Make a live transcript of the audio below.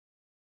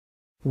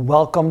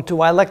Welcome to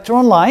iLecture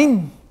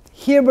Online.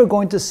 Here we're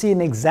going to see an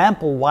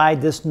example why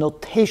this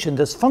notation,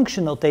 this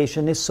function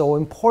notation, is so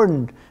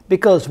important,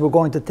 because we're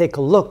going to take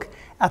a look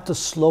at the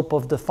slope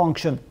of the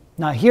function.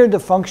 Now here the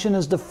function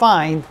is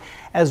defined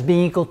as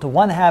being equal to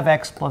 1/2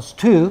 x plus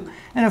 2,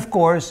 and of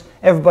course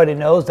everybody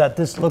knows that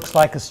this looks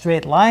like a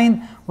straight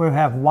line where we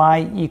have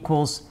y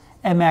equals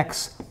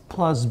mx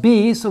plus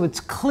b, so it's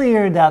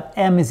clear that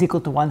m is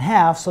equal to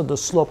 1/2, so the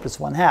slope is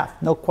 1/2,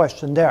 no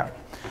question there.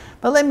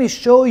 But let me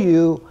show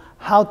you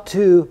how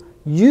to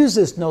use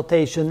this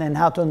notation and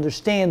how to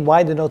understand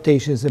why the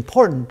notation is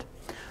important.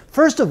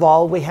 First of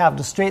all, we have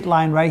the straight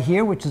line right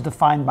here, which is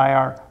defined by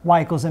our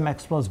y equals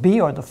mx plus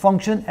b, or the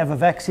function f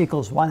of x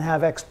equals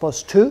 1/2 x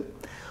plus 2.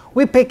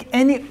 We pick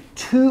any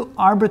two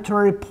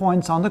arbitrary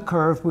points on the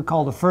curve. We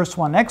call the first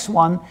one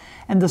x1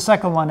 and the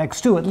second one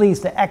x2. At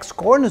least the x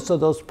coordinates of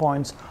those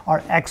points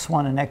are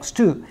x1 and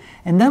x2.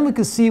 And then we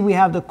can see we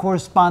have the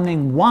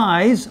corresponding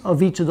y's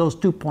of each of those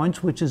 2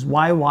 points, which is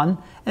y1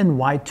 and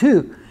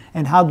y2.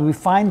 And how do we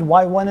find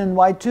y1 and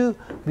y2?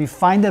 We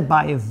find it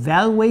by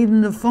evaluating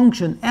the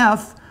function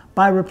f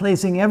by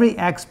replacing every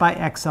x by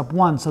x sub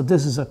 1. So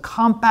this is a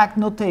compact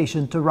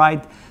notation to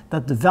write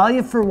that the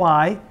value for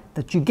y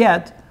that you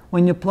get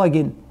when you plug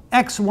in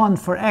x1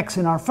 for x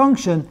in our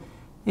function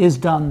is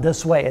done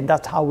this way. And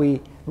that's how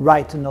we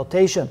write the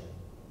notation.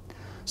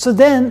 So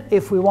then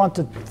if we want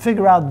to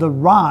figure out the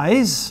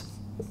rise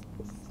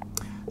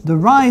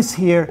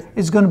here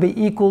is going to be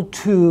equal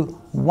to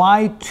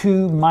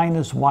y2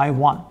 minus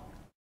y1.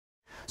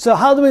 So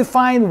how do we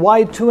find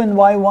y2 and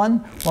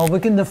y1? Well,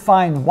 we can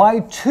define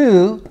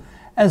y2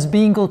 as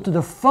being equal to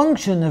the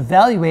function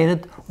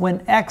evaluated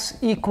when x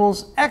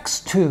equals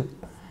x2.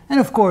 And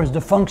of course,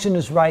 the function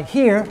is right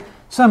here,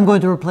 so I'm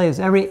going to replace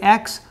every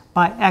x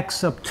by x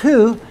sub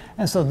 2,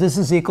 and so this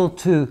is equal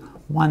to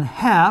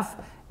 1/2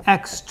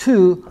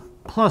 x2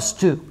 plus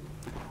 2.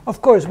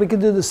 Of course, we can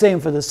do the same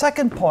for the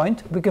second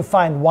point. We can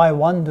find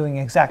y1 doing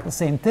exactly the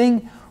same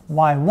thing.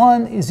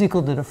 y1 is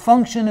equal to the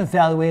function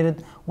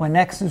evaluated when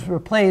x is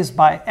replaced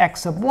by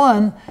x sub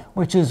 1,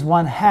 which is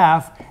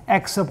 1/2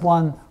 x sub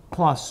 1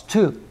 plus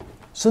 2.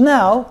 So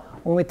now,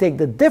 when we take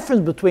the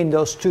difference between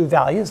those two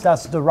values,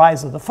 that's the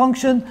rise of the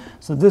function.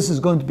 So this is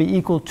going to be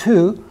equal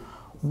to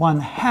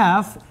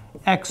 1/2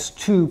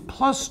 x2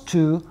 plus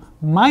 2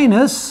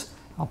 minus,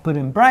 I'll put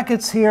in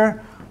brackets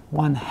here,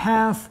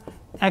 1/2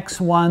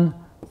 x1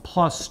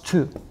 plus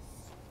 2.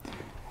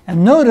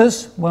 And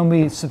notice when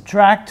we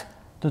subtract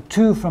the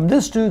 2 from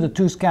this 2, the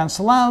 2's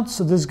cancel out,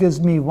 so this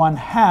gives me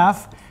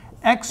 1/2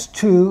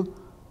 x2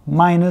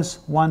 minus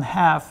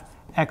 1/2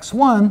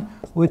 x1,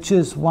 which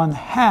is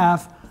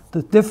 1/2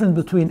 the difference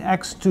between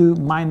x2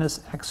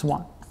 minus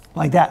x1,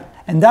 like that.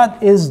 And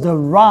that is the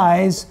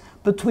rise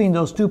between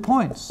those 2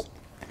 points.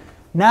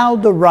 Now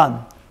the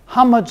run.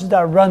 How much is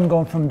that run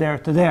going from there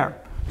to there?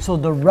 So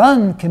the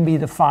run can be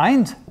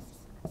defined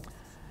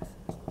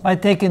by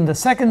taking the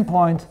second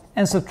point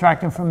and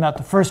subtracting from that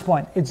the first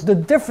point. It's the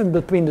difference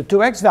between the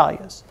two x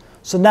values.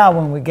 So now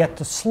when we get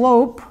the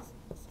slope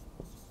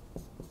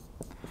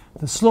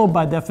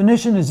by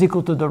definition is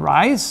equal to the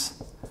rise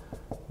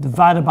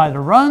divided by the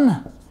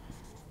run.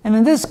 And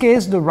in this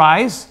case, the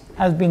rise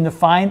has been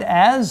defined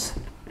as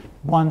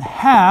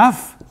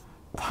 1/2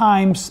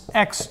 times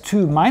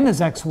x2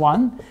 minus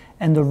x1,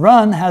 and the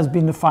run has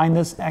been defined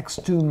as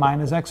x2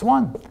 minus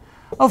x1.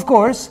 Of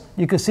course,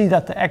 you can see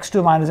that the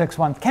x2 minus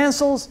x1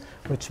 cancels,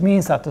 which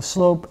means that the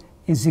slope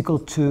is equal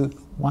to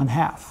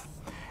 1/2.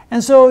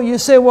 And so you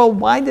say, well,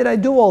 why did I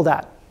do all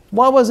that?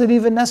 Why was it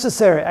even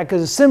necessary? I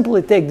could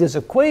simply take this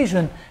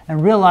equation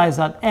and realize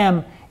that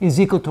m is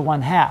equal to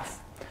 1/2.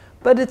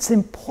 But it's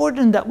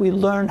important that we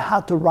learn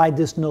how to write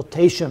this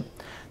notation,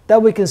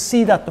 that we can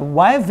see that the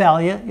y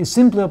value is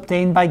simply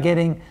obtained by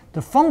getting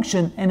the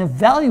function and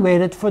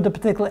evaluate it for the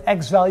particular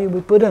x value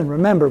we put in.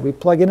 Remember, we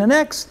plug in an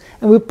x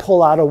and we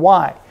pull out a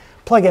y.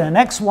 Plug in an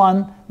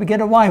x1, we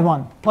get a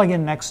y1. Plug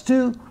in an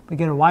x2, we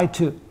get a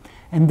y2.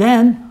 And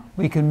then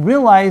we can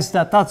realize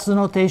that that's the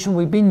notation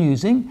we've been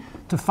using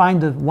to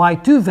find the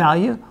y2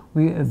 value.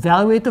 We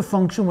evaluate the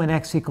function when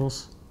x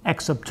equals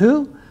x sub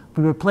 2.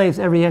 We replace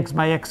every x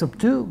by x sub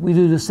 2. We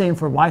do the same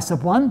for y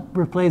sub 1.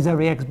 Replace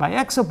every x by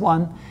x sub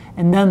 1.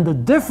 And then the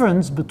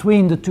difference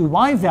between the two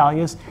y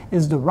values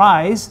is the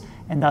rise,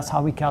 and that's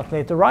how we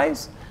calculate the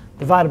rise,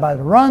 divided by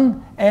the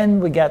run,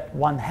 and we get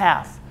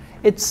 1/2.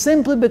 It's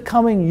simply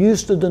becoming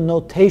used to the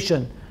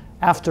notation.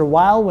 After a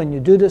while, when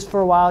you do this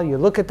for a while, you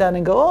look at that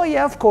and go, oh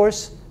yeah, of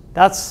course,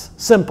 that's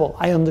simple.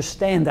 I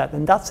understand that.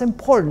 And that's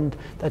important,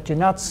 that you're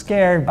not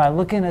scared by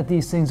looking at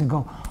these things and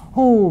go,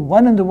 oh,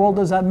 what in the world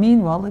does that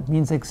mean? Well, it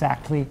means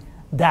exactly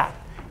that.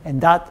 And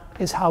that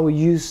is how we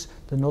use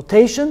the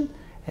notation.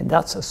 And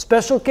that's a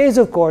special case,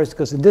 of course,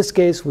 because in this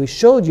case, we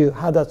showed you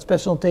how that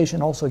special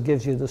notation also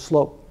gives you the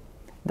slope.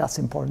 That's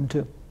important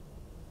too.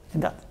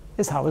 And that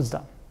is how it's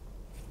done.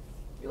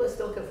 It was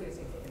still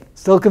confusing for me.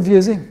 Still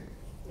confusing?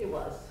 It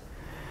was.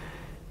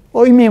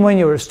 Oh, you mean when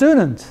you were a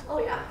student? Oh,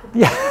 yeah.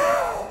 Yeah.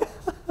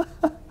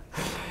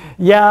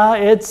 Yeah,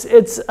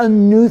 it's a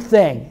new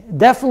thing.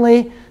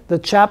 Definitely the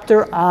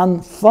chapter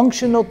on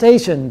function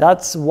notation.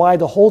 That's why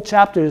the whole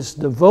chapter is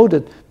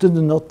devoted to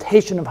the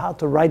notation of how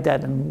to write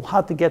that and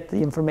how to get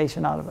the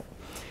information out of it.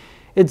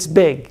 It's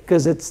big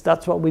because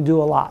that's what we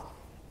do a lot.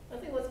 I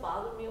think what's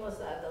bothered me was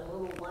that the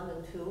little 1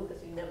 and 2,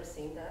 because you've never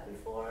seen that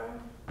before.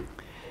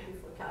 Maybe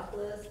for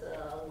calculus,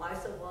 y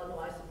sub 1,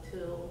 y sub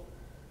 2,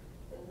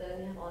 and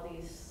then you have all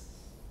these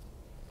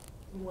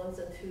 1s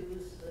and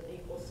 2s and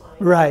equal signs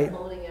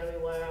floating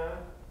everywhere.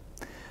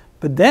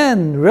 But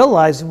then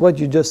realize what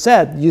you just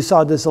said. You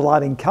saw this a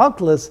lot in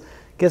calculus.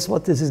 Guess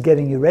what this is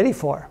getting you ready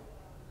for?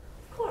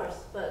 Of course,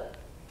 but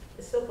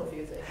it's still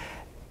confusing.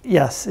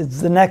 Yes,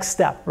 it's the next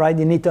step, right?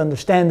 You need to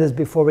understand this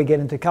before we get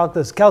into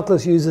calculus.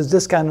 Calculus uses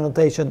this kind of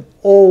notation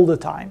all the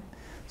time.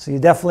 So you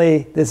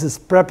definitely, this is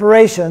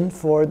preparation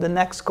for the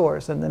next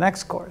course and the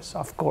next course,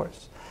 of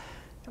course.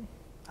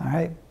 All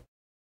right.